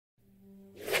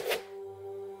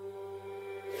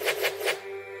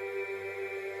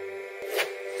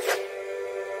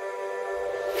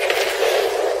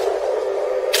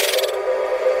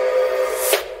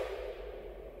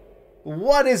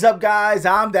What is up, guys?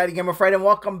 I'm DaddyGamerFred and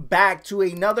welcome back to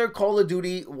another Call of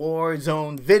Duty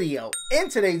Warzone video. In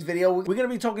today's video, we're going to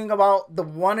be talking about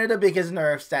one of the biggest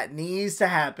nerfs that needs to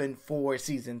happen for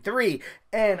Season 3.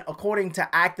 And according to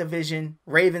Activision,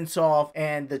 Ravensoft,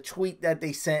 and the tweet that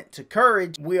they sent to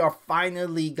Courage, we are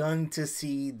finally going to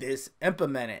see this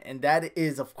implemented. And that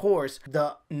is, of course,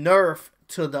 the nerf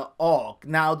to the AUG.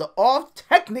 Now, the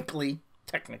AUG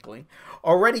technically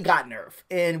already got nerfed,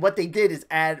 and what they did is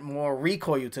add more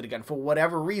recoil to the gun. For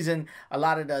whatever reason, a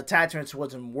lot of the attachments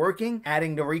wasn't working,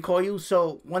 adding the recoil.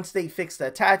 So once they fixed the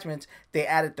attachments, they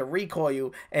added the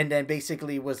recoil, and then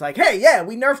basically was like, hey, yeah,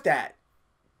 we nerfed that.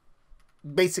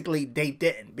 Basically, they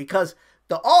didn't, because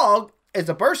the AUG is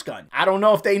a burst gun. I don't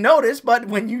know if they noticed, but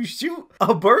when you shoot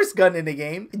a burst gun in the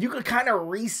game, you can kind of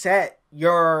reset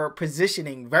your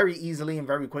positioning very easily and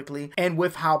very quickly. And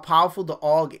with how powerful the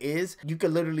AUG is, you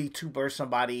could literally two-burst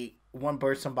somebody,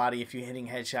 one-burst somebody if you're hitting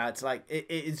headshots. Like,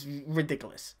 it's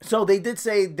ridiculous. So they did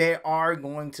say there are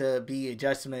going to be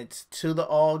adjustments to the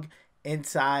AUG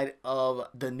inside of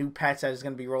the new patch that is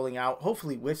going to be rolling out,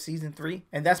 hopefully with Season 3.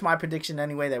 And that's my prediction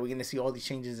anyway, that we're going to see all these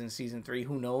changes in Season 3.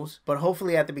 Who knows? But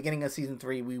hopefully at the beginning of Season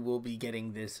 3, we will be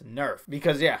getting this nerf.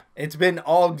 Because, yeah, it's been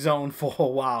AUG zone for a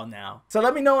while now. So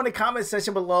let me know in the comment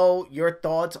section below your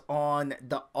thoughts on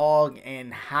the AUG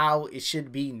and how it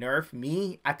should be nerfed.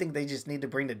 Me, I think they just need to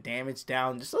bring the damage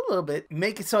down just a little bit.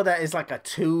 Make it so that it's like a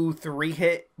 2-3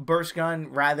 hit burst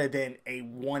gun rather than a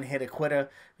 1-hit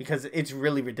quitter, because it's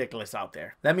really ridiculous out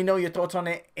there. Let me know your thoughts on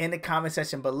it in the comment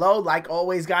section below. Like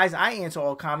always, guys, I answer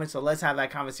all comments, so let's have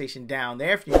that conversation down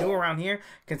there. If you're new around here,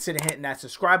 consider hitting that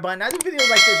subscribe button. I do videos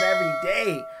like this every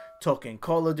day, talking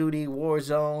Call of Duty,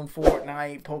 Warzone,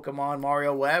 Fortnite, Pokemon,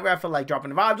 Mario, whatever I feel like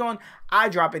dropping the vibes on, I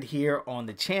drop it here on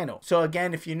the channel. So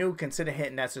again, if you're new, consider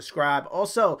hitting that subscribe.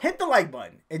 Also, hit the like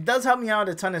button. It does help me out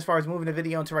a ton as far as moving the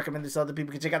video and to recommend this so other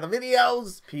people can check out the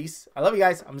videos. Peace. I love you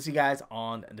guys. I'm gonna see you guys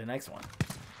on the next one.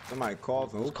 Somebody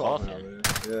coughing. Who's coughing over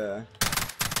there? Yeah.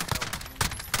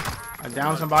 I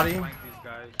downed somebody. Come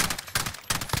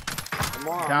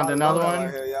on, Downed another one.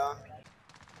 Here,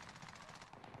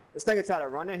 this nigga tried to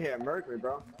run in here, Mercury,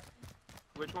 bro.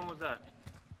 Which one was that?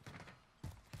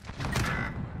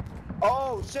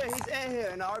 Oh shit, he's in here,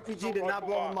 and the RPG did not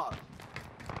blow him up.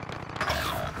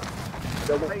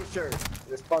 The white shirt,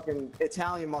 this fucking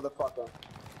Italian motherfucker.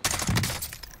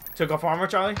 Took off armor,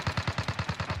 Charlie.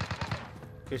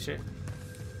 Good shit.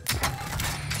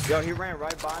 Yo, he ran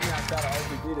right by me. I shot an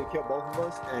RPG to kill both of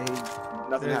us, and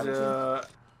nothing happened to him.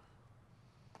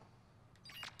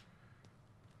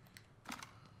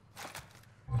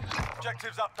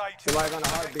 Objectives updated. Somebody on a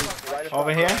heartbeat right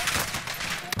over here.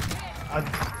 A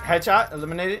headshot,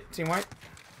 eliminated. Team white.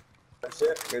 Good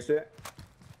shit. Good shit.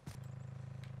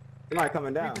 Somebody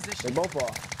coming down. They both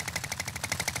are.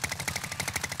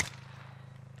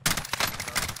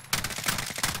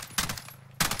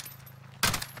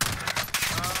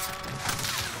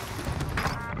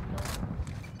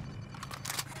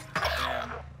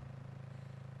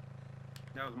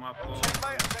 That was my fault.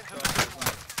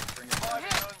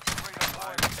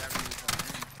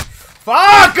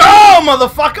 Fuck! Oh,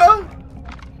 motherfucker!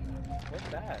 What's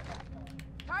that?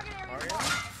 Target area is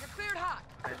marked. You're cleared hot.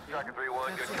 Striker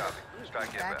 3-1, good copy.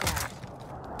 Strike inbound.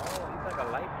 Oh, he's like a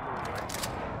light blue,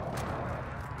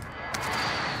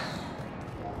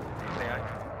 right?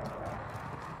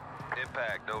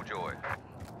 Impact, no joy.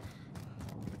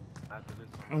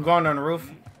 I'm going on the roof.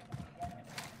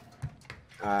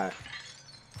 Alright.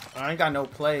 I ain't got no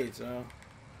plays, so.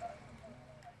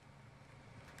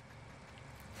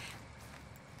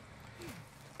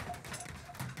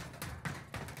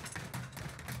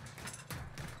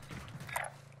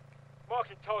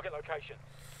 Marking target location.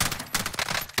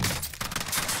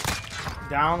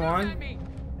 Down one.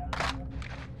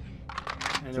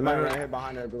 And Somebody right here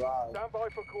behind the garage. Stand by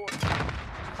for coordinates.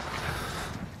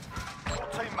 Your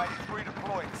teammate is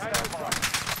redeploying. Stand by.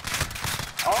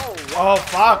 Oh, wow. Oh,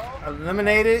 fuck.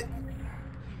 Eliminated.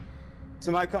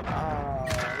 Somebody come.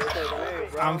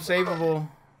 I'm savable.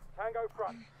 Tango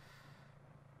front.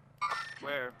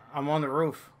 Where? I'm on the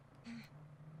roof.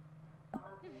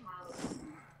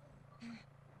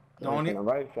 The only,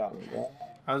 right shot me, bro.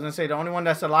 I was gonna say the only one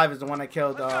that's alive is the one that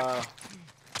killed Little.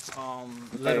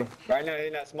 Hey, right now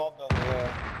in that small building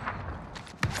there.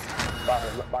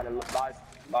 By the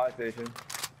buy station.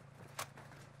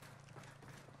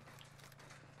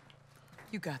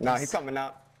 You got this. Nah, he's coming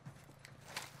out.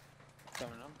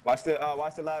 Coming up. Watch the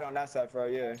ladder on that side, bro.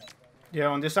 Yeah. Yeah,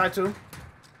 on this side too.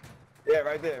 Yeah,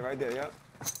 right there, yep.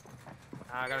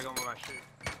 I gotta go with my shit.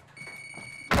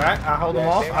 Alright, I hold them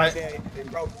off. They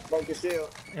broke the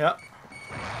shield. Yep.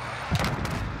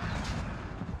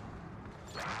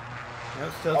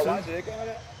 Yep, still Oh, two. watch it. They coming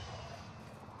up.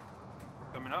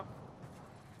 Coming up.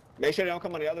 Make sure they don't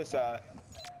come on the other side.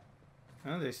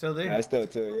 Oh, they're still there. Yeah, that's still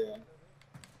two, yeah.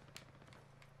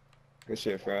 Good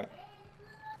shit, Fred.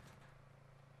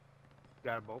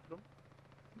 Got both of them.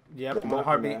 Yep, Both my of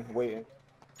heartbeat. them, man, waiting.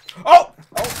 Oh!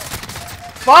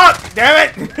 Fuck! Damn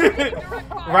it!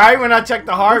 Right when I checked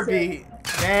the heartbeat.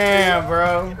 Damn,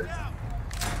 bro.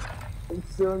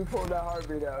 As soon as you pulled that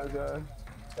heartbeat out,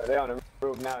 they on the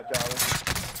roof now, Charlie.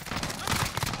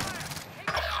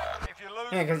 If you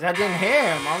lose, Yeah, because I didn't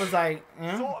hear him. I was like,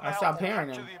 sort them I out stopped or hearing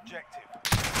capture him. the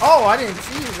objective. Oh, I didn't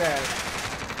see his ass.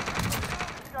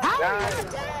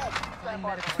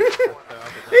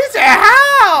 He said,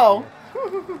 how?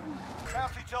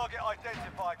 Bounty target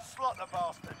identified. Slot the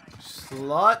bastard.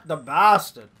 Slut the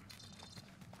bastard.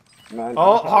 Man,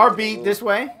 Oh, heartbeat this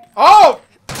way. Oh!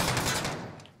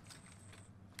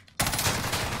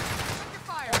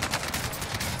 Fire.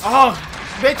 Oh,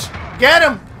 bitch, get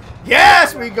him.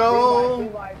 Yes, we go.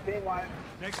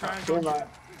 Next round. Team life.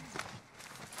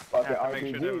 Fucking Have to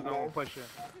make sure there was RPGs, no man. pushing.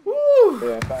 Woo.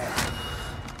 Yeah, fact.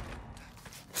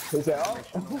 He said, oh.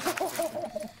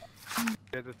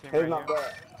 There's a team He's right not here.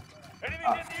 bad. Enemies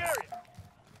in the area.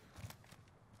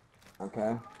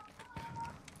 Okay.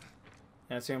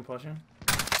 Yeah, I see him pushing.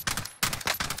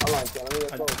 I like that. Let me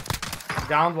get close.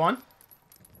 Down one.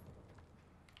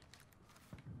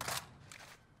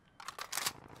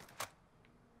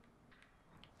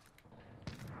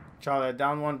 Charlie,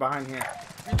 down one behind here.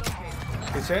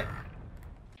 Good shit.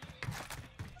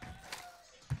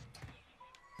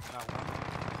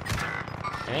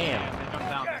 Damn, they jumped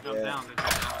down, they jumped down, they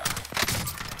jumped down.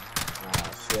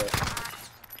 Ah, shit.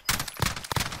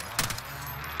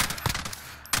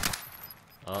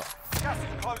 Gas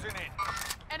is closing in.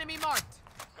 Enemy marked.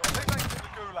 Your teammates in the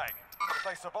gulag. If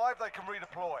they survive, they can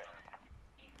redeploy.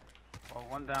 Well,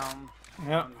 one down.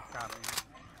 Yep. One got him.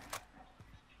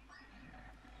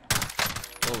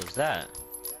 What was that?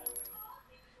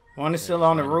 One is still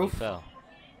on the Enemy roof. Fell.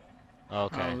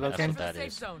 Okay, I'm that's looking. what that Safe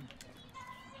is. zone.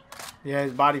 Yeah,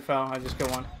 his body fell. I just killed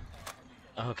one.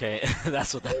 Okay,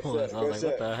 that's what that Good was. shit, I was good like, what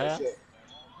shit, the good hell? shit.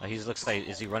 He looks like,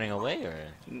 is he running away or?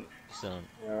 Still.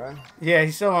 You alright? Yeah,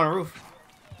 he's still on the roof.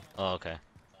 Oh, okay.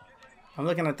 I'm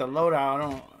looking at the loadout. I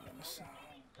don't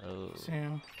Oh, see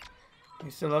him.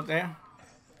 He's still up there.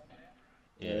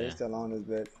 Yeah, yeah. he's still on his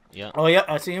bed. Yeah. Oh, yeah,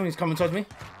 I see him. He's coming towards me.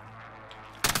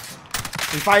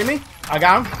 He fighting me. I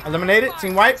got him. Eliminated.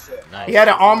 Team wipe. Nice. He had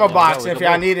an armor There we box go, we if can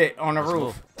y'all move. need it on the Let's roof.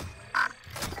 move.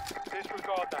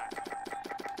 Disregard that.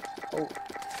 Oh.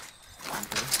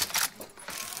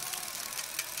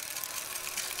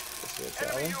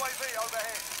 Enemy UAV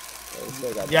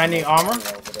overhead. Yeah, I need armor.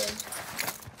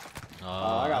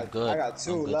 I'm good. I got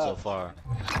two I'm good so left. far.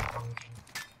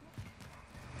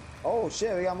 Oh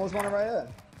shit, we got most wanted right here.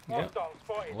 Yeah. Hostile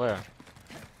spotted. Where?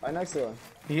 Right next to him.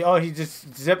 He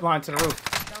just zip lined to the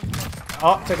roof.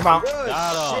 Oh, took him out. Good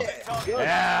Got him. shit. Good.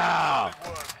 Yeah.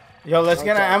 Yo, let's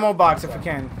get an Okay. ammo box if we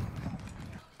can.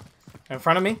 In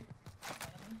front of me.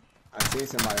 I see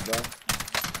somebody, bro.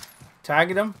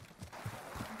 Tagged him.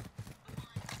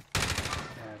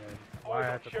 Why I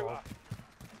had to Shooter. fall?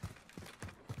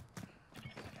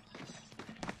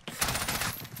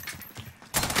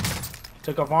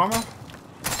 Took off armor.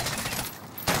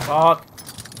 Fuck.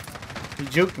 He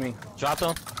juked me. Dropped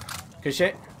him. Good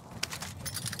shit.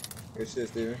 Good shit,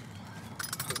 Steven.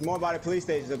 There's more by the police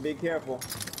station, so be careful.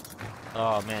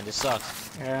 Oh man, this sucks.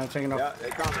 Yeah, I'm taking off. Yeah, they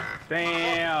coming.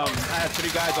 Damn, I had 3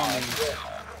 guys on me.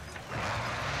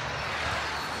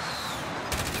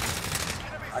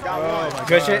 I got one.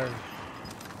 Good shit.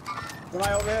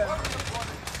 Somebody over here.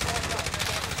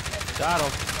 Got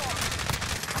him.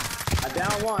 I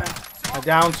down one. I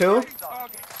down two.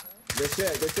 Good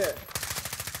shit, good shit.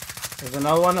 There's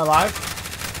another one alive.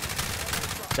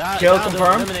 Kill Kill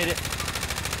confirmed. Eliminated.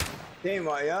 Team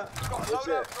one, yeah. Good shit.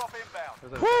 Loadout drop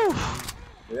inbound.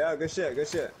 Yeah, good shit, good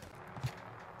shit.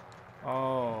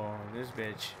 Oh, this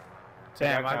bitch.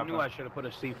 Damn, Take I that knew copper. I should have put a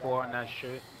C4 on that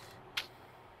shit.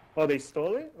 Oh, they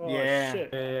stole it? Oh, Yeah. shit.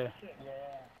 Yeah.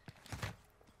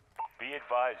 Be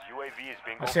advised, UAV is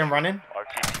being I see him running.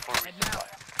 RTB for Head now.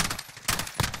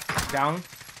 Down.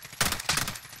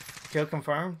 Kill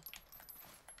confirmed.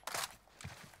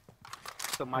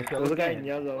 So my There's a guy in kill.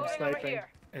 yellow Moving over sniping. here.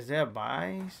 Is there a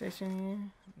buy station here?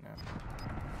 No.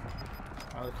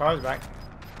 Oh, the car's back.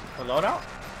 The loadout?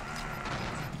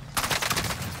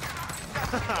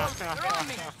 They're on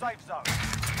me. safe zone.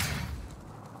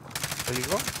 There you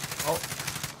go. Oh,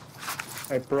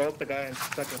 I broke the guy on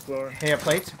second floor. here,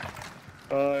 plates.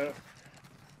 I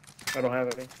don't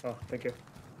have any. Oh, thank you.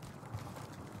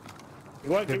 You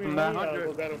want to Give give me him money? that I'll 100.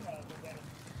 go get him.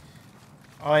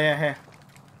 Oh yeah, here.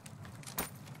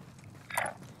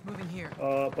 Moving here.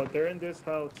 But they're in this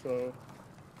house, so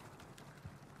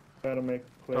gotta make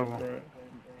play Oh. for it.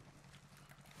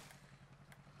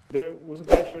 There was a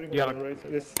guy shooting Yeah, on the right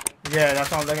side. This, Yeah,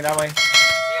 that's why I'm looking that way.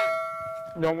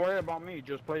 Don't worry about me.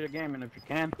 Just play your game, and if you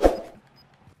can.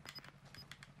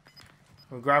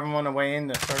 We'll grab him on the way in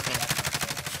the circle.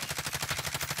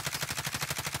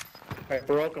 I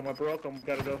broke him.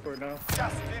 Gotta go for it now.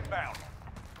 Gas is inbound.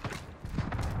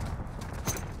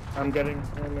 I'm getting.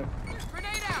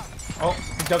 Grenade out. Oh,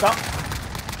 he took up.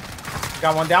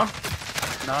 Got one down.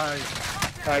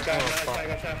 Nice. I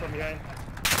got shot from behind.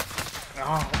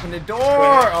 Oh, open the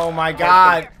door. Oh my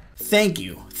God. Thank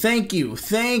you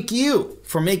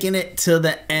for making it to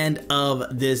the end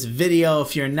of this video.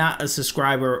 If you're not a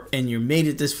subscriber and you made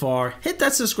it this far, hit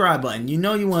that subscribe button. You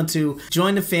know you want to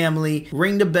join the family,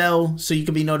 ring the bell so you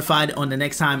can be notified on the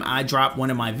next time I drop one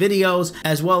of my videos,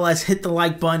 as well as hit the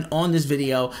like button on this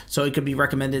video so it could be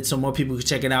recommended so more people can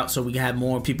check it out, so we can have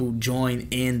more people join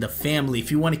in the family.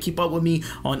 If you want to keep up with me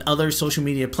on other social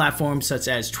media platforms such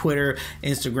as Twitter,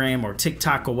 Instagram, or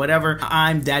TikTok or whatever,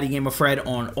 I'm DaddyGamerFred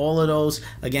on all of those.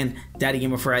 Again,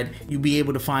 DaddyGamerFred. You'll be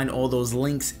able to find all those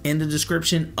links in the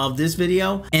description of this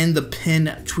video and the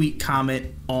pinned tweet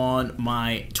comment on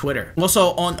my Twitter.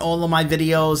 Also, on all of my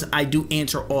videos, I do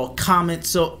answer all comments.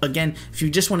 So again, if you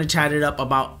just want to chat it up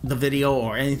about the video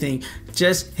or anything,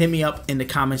 just hit me up in the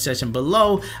comment section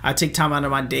below. I take time out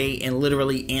of my day and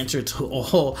literally answer to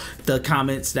all the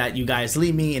comments that you guys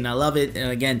leave me, and I love it. And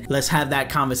again, let's have that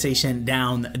conversation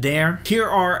down there. Here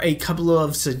are a couple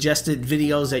of suggested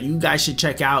videos that you guys should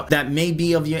check out that may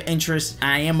be of your interest.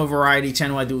 I am a variety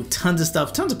channel. I do tons of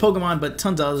stuff, tons of Pokemon, but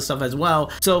tons of other stuff as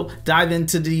well. So dive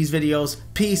into these videos.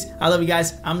 Peace. I love you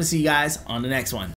guys. I'm gonna see you guys on the next one.